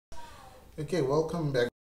Okay, welcome back.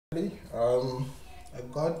 I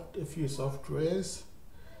got a few softwares,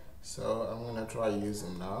 so I'm gonna try use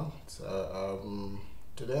them now.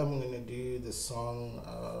 Today I'm gonna do the song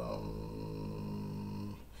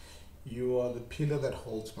 "You Are the Pillar That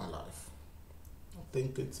Holds My Life." I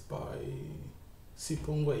think it's by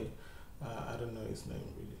Sipongwe. I don't know his name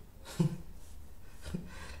really.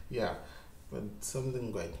 Yeah, but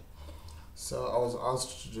something great. So I was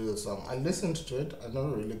asked to do the song. I listened to it. I never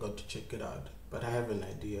really got to check it out, but I have an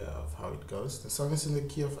idea of how it goes. The song is in the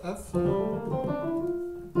key of F.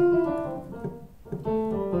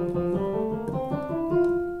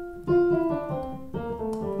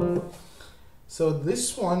 So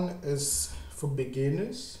this one is for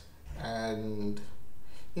beginners and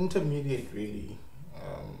intermediate, really.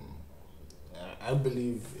 I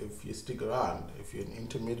believe if you stick around, if you're an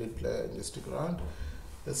intermediate player and you stick around,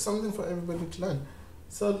 there's something for everybody to learn.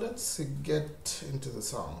 So let's get into the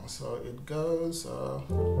song. So it goes.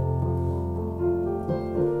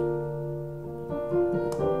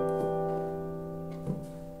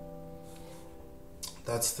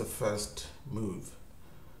 That's the first move,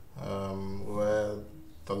 where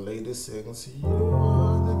the lady sings, "You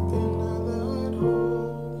are the pillar that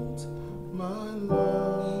holds my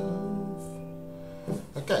love."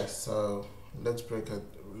 Okay, so let's break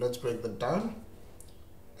that down.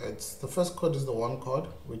 It's the first chord is the one chord,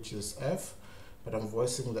 which is F, but I'm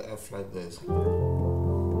voicing the F like this.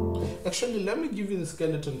 Actually, let me give you the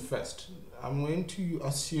skeleton first. I'm going to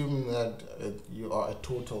assume that you are a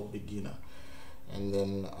total beginner, and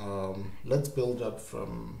then let's build up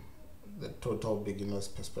from the total beginner's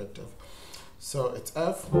perspective. So it's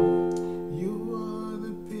F. You are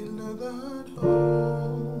the pillar that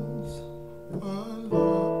holds my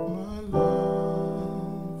love, my love.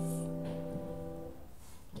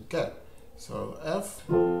 Okay, so F,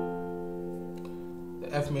 the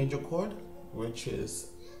F major chord, which is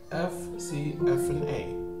F, C, F, and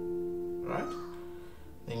A, right?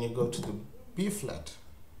 Then you go to the B flat.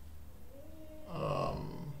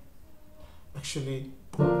 Actually,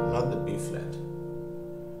 not the B flat.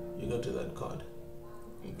 You go to that chord.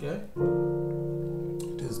 Okay?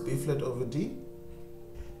 It is B flat over D,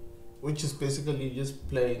 which is basically just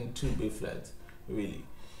playing two B flats, really.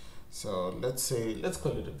 So let's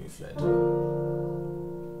call it a B flat.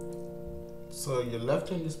 So your left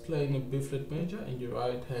hand is playing a B flat major and your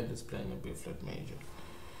right hand is playing a B flat major.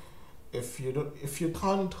 If you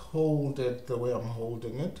can't hold it the way I'm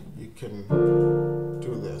holding it, you can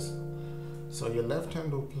do this. So your left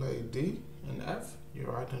hand will play D and F,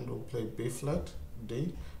 your right hand will play B flat,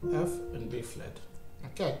 D, F, and B flat.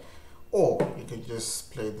 Okay. Or you can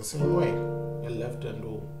just play it the same way. Your left hand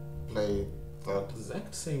will play the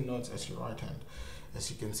exact same notes as your right hand, as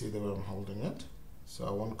you can see the way I'm holding it. So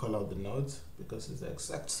I won't call out the notes because it's the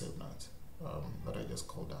exact same notes that I just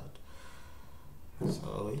called out.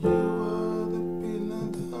 So you are the pillar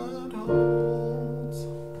that holds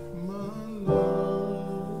my love.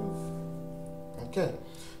 Okay,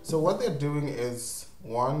 so what they're doing is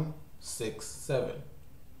 1, 6, 7.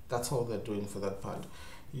 That's all they're doing for that part.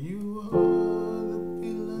 You are the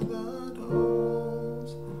pillar that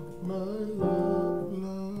holds my love,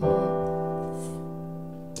 love.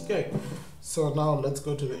 Okay, so now let's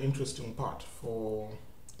go to the interesting part. For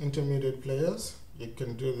intermediate players, you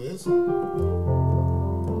can do this.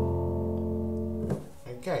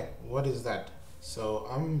 Okay, what is that? So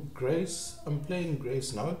I'm playing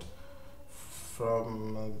grace note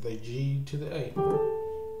from the G to the A,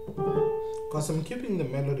 because I'm keeping the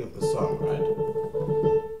melody of the song, right?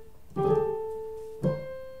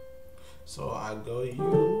 So I go, you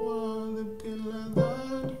are the pillar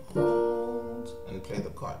that holds, and play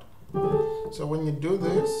the chord. So when you do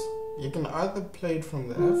this, you can either play it from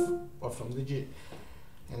the F or from the G,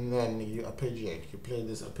 and then you arpeggiate. You play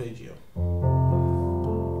this arpeggio.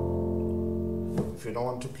 If you don't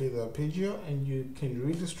want to play the arpeggio and you can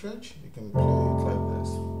really stretch, you can play it like this.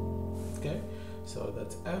 Okay, so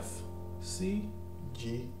that's F, C,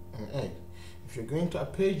 G, and A. If you're going to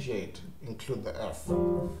arpeggiate, include the F,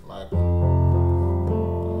 like,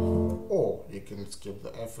 or you can skip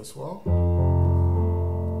the F as well.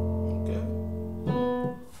 Okay,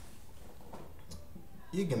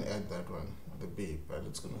 you can add that one, the B, but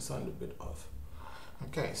it's gonna sound a bit off.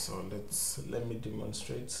 Okay, so let me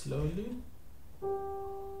demonstrate slowly.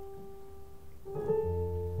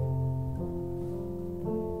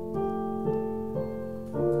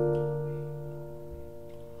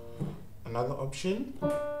 Another option,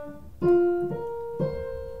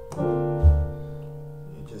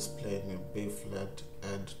 you're just playing a B flat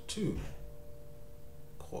add 2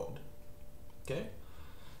 chord. Okay,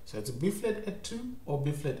 So it's a B flat at 2 or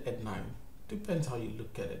B flat at 9. Depends how you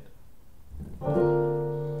look at it.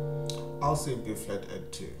 I'll say B flat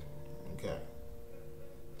at 2. Okay.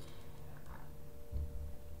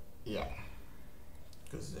 Yeah.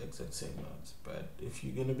 Because the exact same notes. But if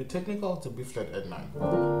you're going to be technical, it's a B flat at 9.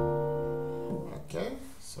 Okay.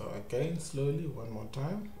 So again, slowly, one more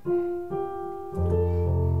time.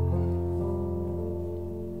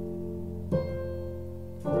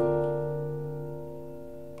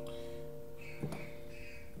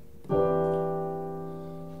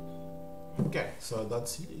 Okay, so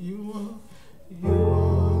that's you are the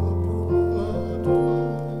blood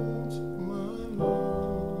of my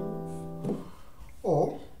love.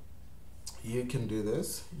 Or you can do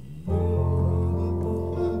this. You are the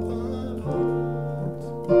blood of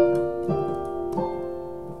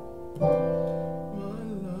my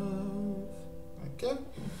love. Okay,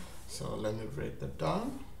 so let me break that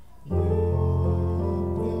down. You are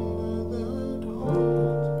the blood of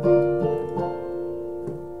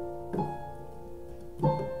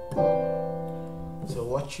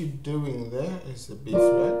what you're doing there is the B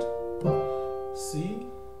flat, C,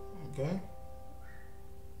 okay,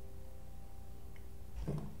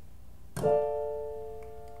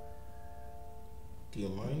 D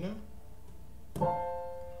minor,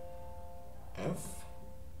 F,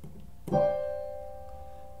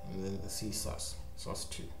 and then the C sus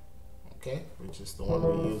 2, okay, which is the one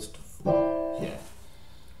we used here.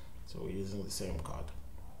 So we're using the same card.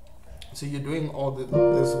 So you're doing all this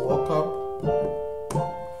walk up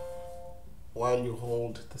while you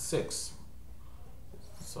hold the 6.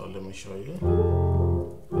 So let me show you.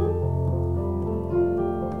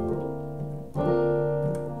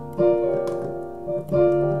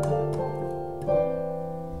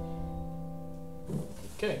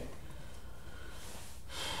 Okay.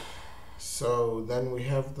 So then we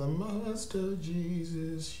have the Master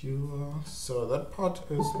Jesus, you are. So that part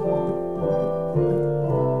is.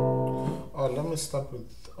 Oh, let me start with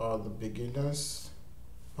the beginners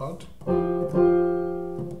part.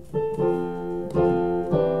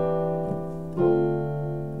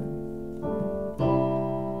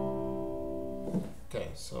 Okay,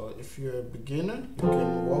 so if you're a beginner, you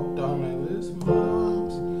can walk down like this.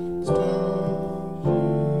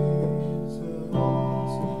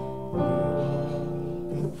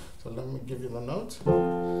 So let me give you the notes.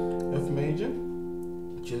 F major,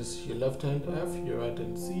 which is your left hand F, your right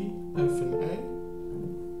hand C, F and A,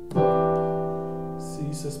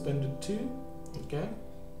 C suspended 2, okay,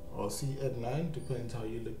 or C at 9, depends how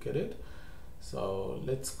you look at it. So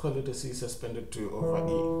let's call it a C suspended 2 over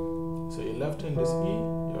E. So your left hand is E,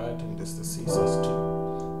 your right hand is the C sus 2,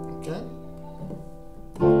 okay.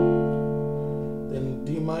 Then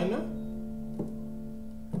D minor,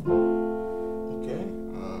 okay.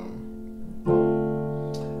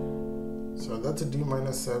 So that's a D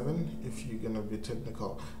minor 7 if you're gonna be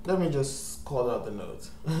technical. Let me just call out the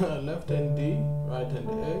notes. Left hand D, right hand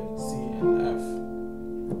A, C and F.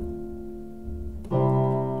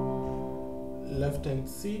 Left hand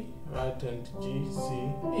C, right hand G, C,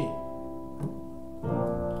 E.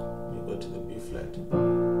 You go to the B flat.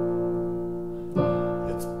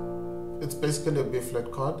 It's basically a B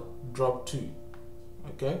flat chord, drop 2,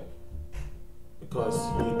 okay? Because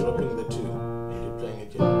you're dropping the 2 and you're playing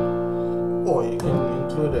it here. Or you can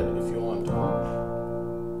include it if you want. You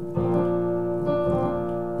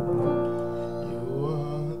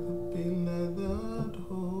are the pillar that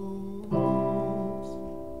holds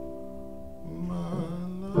my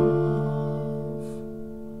love.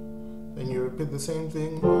 Then you repeat the same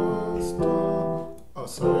thing. Master, oh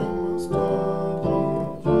sorry, Master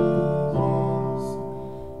Jesus.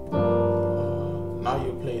 Now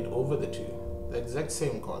you play it over the 2. The exact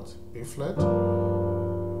same chords. B flat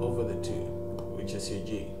over the 2, which is your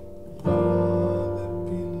G. You are the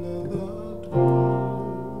pillar that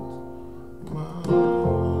holds my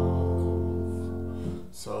love.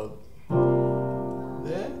 So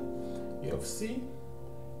there you have C.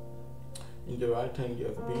 In the right hand you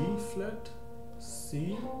have B flat,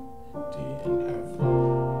 C, D and F.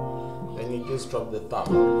 Then you just drop the thumb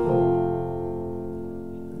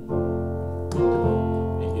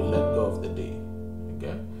and you let go of the D.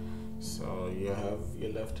 Okay? So you have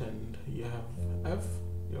your left hand, you have F,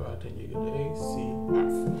 your right hand you get A, C,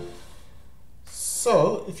 F.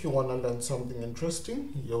 So if you want to learn something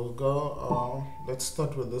interesting, you'll go, let's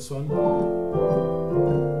start with this one.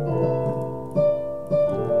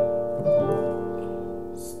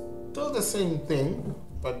 Still the same thing,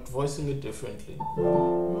 but voicing it differently.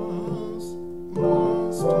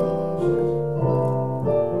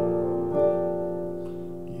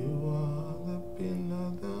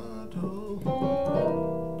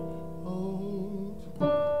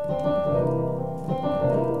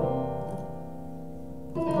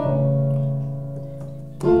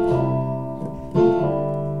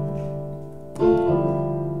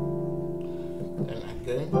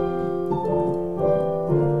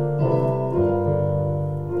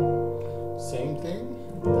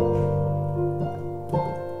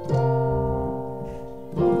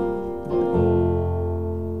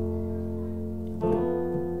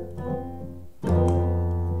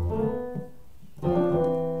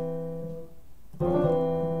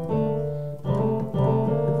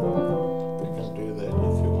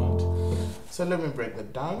 So let me break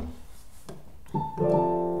that down.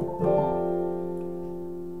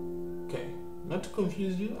 Okay, not to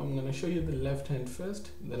confuse you, I'm going to show you the left hand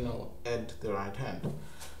first, then I'll add the right hand.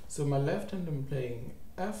 So my left hand I'm playing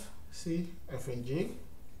F, C, F and G.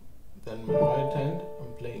 Then my right hand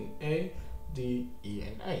I'm playing A, D, E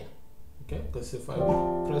and A. Okay, because if I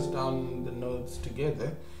press down the notes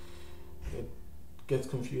together, it gets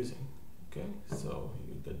confusing. Okay, so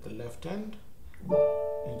you get the left hand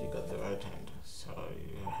and you got the right hand. So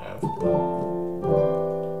you have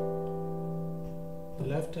the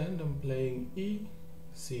left hand I'm playing E,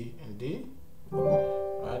 C and D.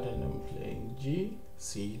 Right hand I'm playing G,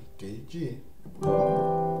 C, D, G.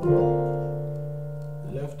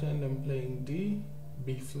 Left hand I'm playing D,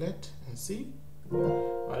 B flat and C.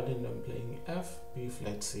 Right hand I'm playing F, B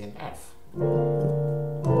flat, C and F.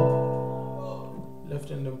 Left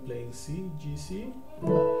hand I'm playing C, G, C.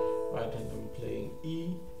 Right hand I'm playing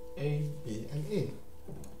E, A, B and E.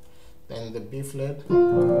 Then the B flat.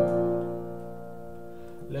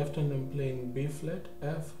 Left hand I'm playing B flat,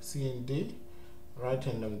 F, C and D. Right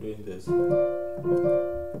hand I'm doing this,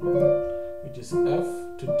 which is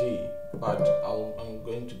F to D, but I'm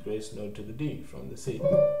going to grace note to the D from the C,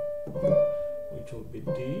 which will be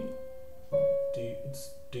D,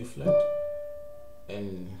 it's D flat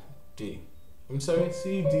and D. I'm sorry,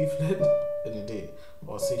 C, D flat and D,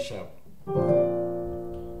 or C sharp.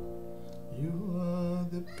 You are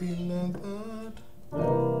the pillar that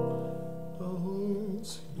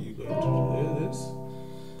holds. You're going to do this.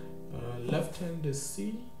 Left hand is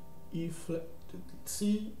C, E flat,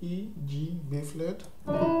 C, E, G, B flat.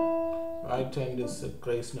 Right hand is a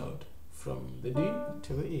grace note from the D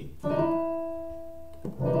to the E.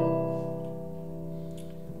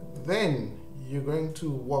 Then you're going to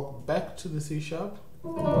walk back to the C sharp.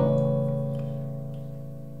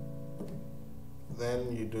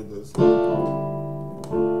 Then you do this.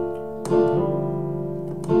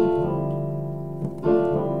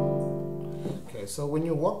 Okay, so when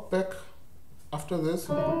you walk back after this,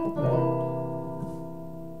 so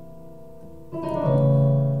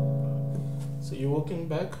you're walking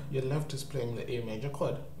back, your left is playing the A major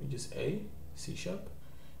chord, which is A, C sharp,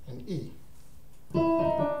 and E.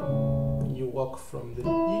 You walk from the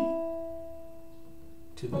E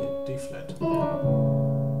to the D flat.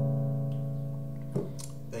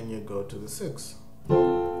 Then you go to the 6. You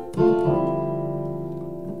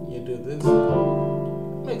do this.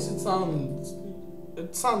 Makes it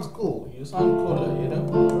sounds cool. You sound cooler, you know.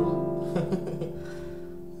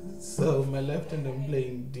 So my left hand I'm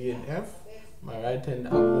playing D and F. My right hand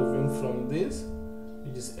I'm moving from this,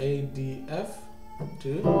 which is A, D, F,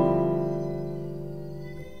 to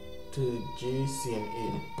G, C and E.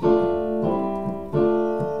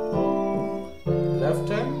 Left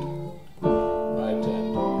hand, right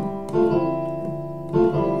hand.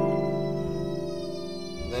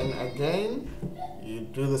 Then again, you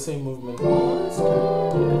do the same movement once,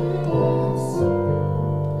 twice.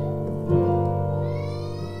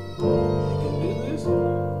 You can do this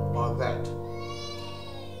or that.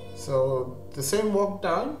 So the same walk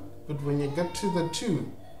down, but when you get to the 2,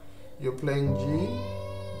 you're playing G,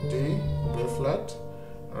 D, B flat,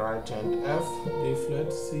 right hand F, D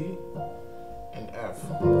flat, C, and F.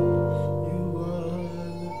 You are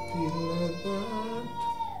the pillar that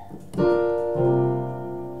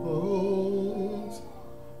holds.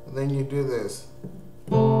 And then you do this.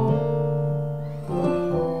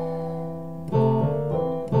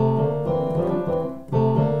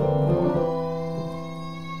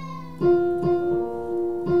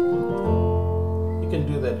 You can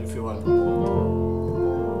do that if you want.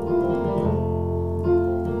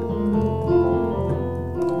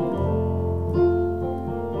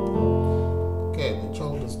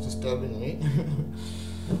 Disturbing me.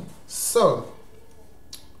 So,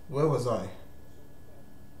 where was I?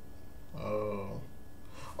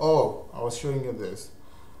 Oh, I was showing you this.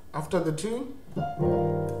 After the 2,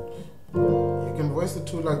 you can voice the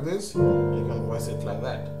 2 like this, you can voice it like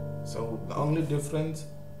that. So the only difference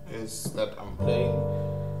is that I'm playing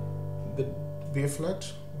the B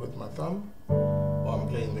flat with my thumb, or I'm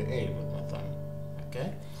playing the A with my thumb.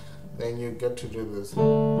 Okay? Then you get to do this.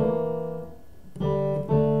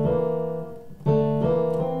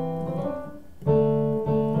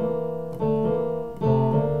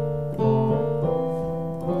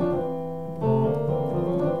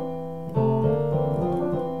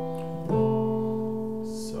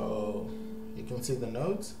 See the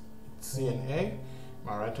notes, C and A.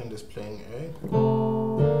 My right hand is playing A.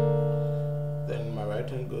 Then my right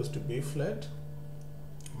hand goes to B flat.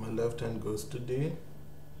 My left hand goes to D.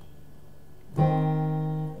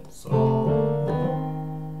 So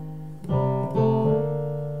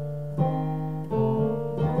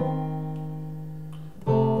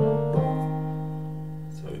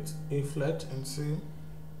flat in C,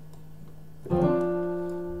 D,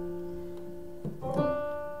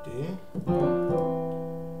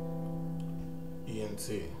 E and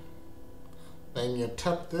C. Then you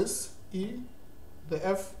tap this E, the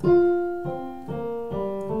F,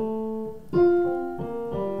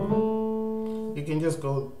 you can just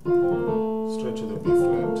go straight to the B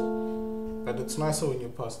flat, but it's nicer when you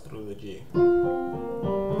pass through the G.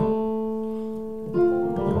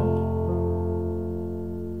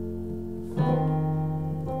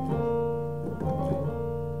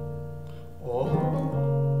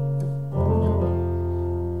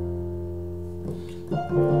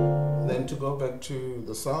 Then to go back to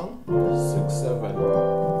the song, 6, 7.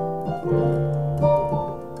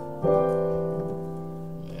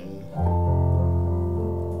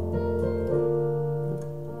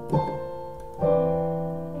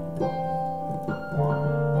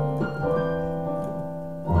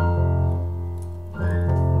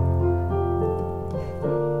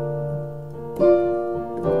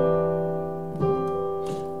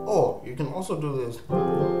 Or you can also do this.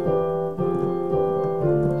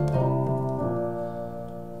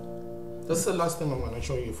 That's the last thing I'm going to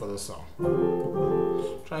show you for the song.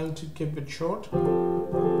 Trying to keep it short. Oh,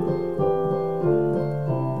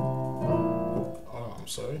 I'm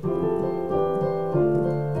sorry.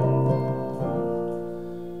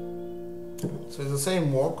 So it's the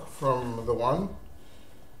same walk from the 1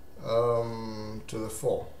 to the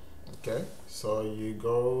 4. Okay, so you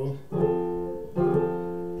go.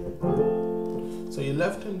 So your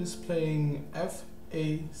left hand is playing F,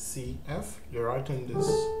 A, C, F. Your right hand is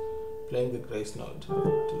playing the grace note to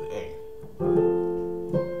the A.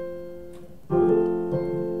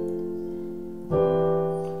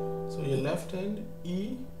 So your left hand,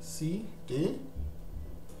 E, C, D.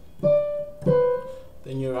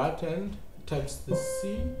 Then your right hand taps the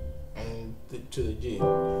C and to the G.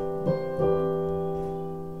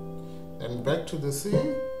 Then back to the C.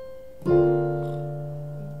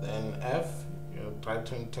 Then F, your right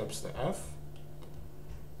hand taps the F.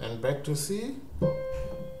 Then back to C.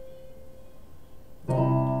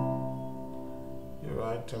 Your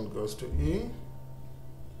right hand goes to E,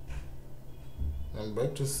 then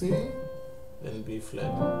back to C, then B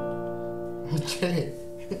flat. Okay,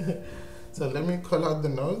 so let me call out the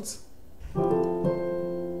notes.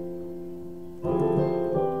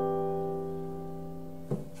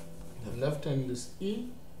 The left hand is E.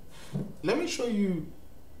 Let me show you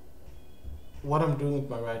what I'm doing with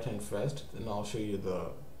my right hand first, then I'll show you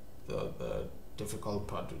the difficult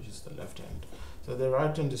part, which is the left hand. So the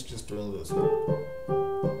right hand is just doing this.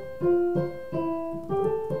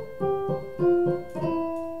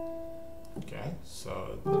 Okay,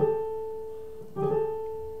 so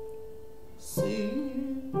C,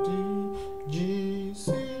 D, G,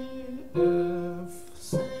 C, F,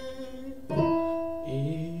 C,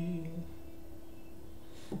 E,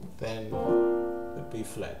 then the B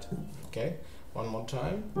flat. Okay, one more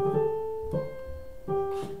time.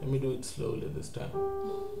 Let me do it slowly this time.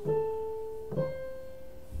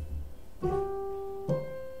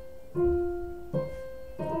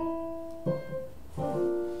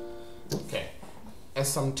 Okay,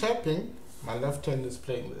 as I'm tapping, my left hand is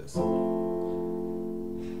playing this.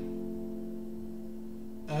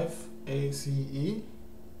 F, A, C, E,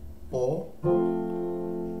 or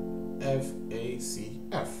F, A, C,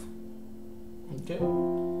 F. Okay,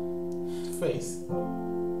 face.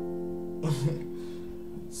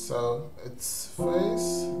 So it's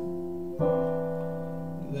face,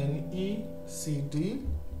 then E, C, D,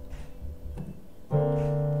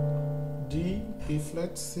 D, B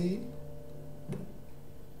flat, C,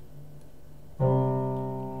 you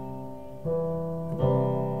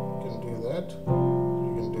can do that,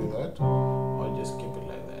 you can do that, or just keep it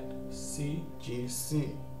like that. C, G,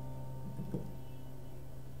 C.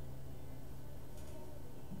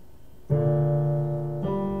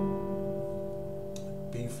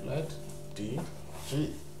 B flat, D,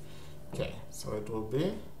 G. Okay, so it will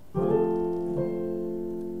be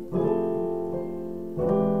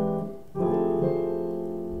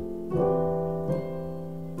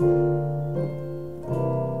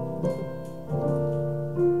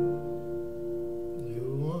you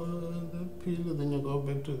are the pillar, then you go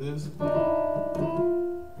back to this.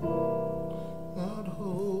 That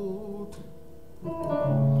hold my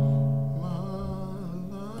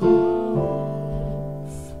life.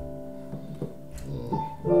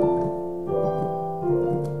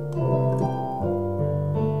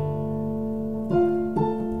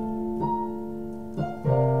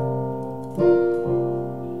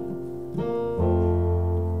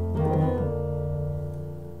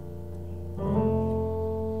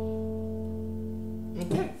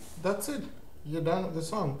 that's it. You're done with the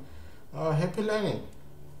song. Happy learning.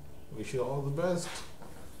 Wish you all the best.